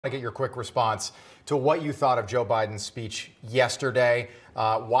To get your quick response to what you thought of Joe Biden's speech yesterday,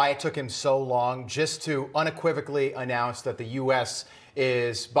 why it took him so long just to unequivocally announce that the U.S.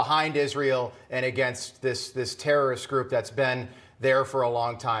 is behind Israel and against this terrorist group that's been there for a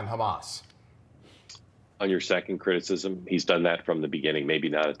long time, Hamas. On your second criticism, he's done that from the beginning, maybe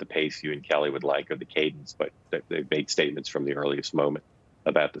not at the pace you and Kelly would like or the cadence, but they've made statements from the earliest moment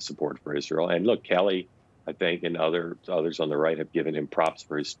about the support for Israel. And look, Kelly, I think, and others on the right have given him props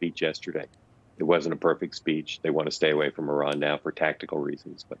for his speech yesterday. It wasn't a perfect speech. They want to stay away from Iran now for tactical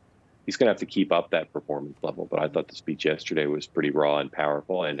reasons, but he's going to have to keep up that performance level. But I thought the speech yesterday was pretty raw and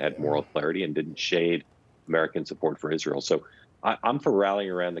powerful and had moral clarity and didn't shade American support for Israel. So I'm for rallying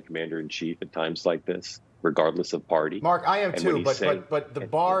around the commander-in-chief at times like this, regardless of party. Mark, I am too, but the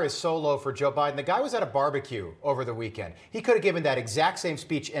bar is so low for Joe Biden. The guy was at a barbecue over the weekend. He could have given that exact same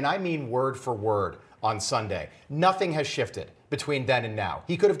speech, and I mean word for word, on Sunday. Nothing has shifted between then and now.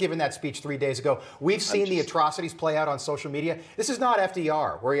 He could have given that speech 3 days ago. We've seen the atrocities play out on social media. This is not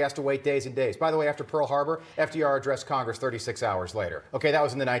FDR, where he has to wait days and days. By the way, after Pearl Harbor, FDR addressed Congress 36 hours later. Okay, that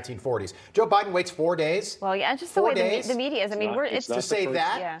was in the 1940s. Joe Biden waits 4 days. Well, yeah, just the way the media is. I mean, it's to say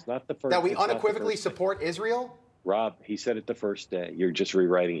that, it's not the first, that we unequivocally support Israel. Rob, he said it the first day. You're just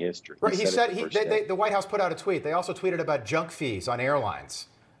rewriting history. Right, he said the White House put out a tweet. They also tweeted about junk fees on airlines.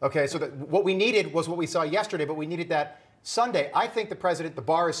 Okay, so what we needed was what we saw yesterday, but we needed that Sunday. I think the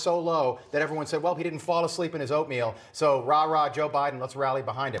bar is so low that everyone said, well, he didn't fall asleep in his oatmeal, so rah, Joe Biden, let's rally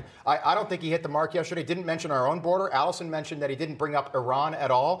behind him. I don't think he hit the mark yesterday. Didn't mention our own border. Allison mentioned that he didn't bring up Iran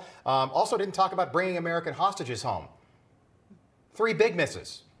at all. Also didn't talk about bringing American hostages home. 3 big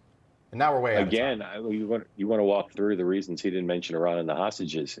misses. And now we're way out of time. Again, you want to walk through the reasons he didn't mention Iran and the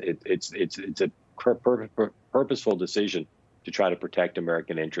hostages. It's a purposeful decision to try to protect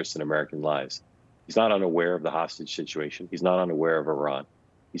American interests and American lives. He's not unaware of the hostage situation. He's not unaware of Iran.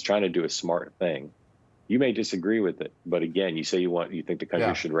 He's trying to do a smart thing. You may disagree with it, but again, you say you think the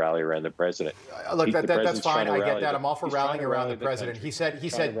country should rally around the president. Look, that's fine. I get that. I'm all for rallying around the president. He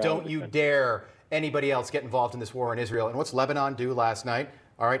said, don't you dare anybody else get involved in this war in Israel. And what's Lebanon do last night?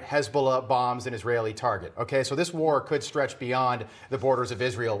 All right, Hezbollah bombs an Israeli target. Okay, so this war could stretch beyond the borders of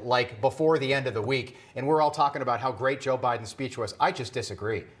Israel, like before the end of the week. And we're all talking about how great Joe Biden's speech was. I just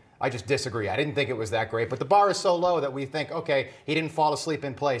disagree. I didn't think it was that great. But the bar is so low that we think, okay, he didn't fall asleep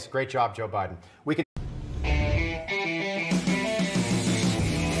in place. Great job, Joe Biden. We can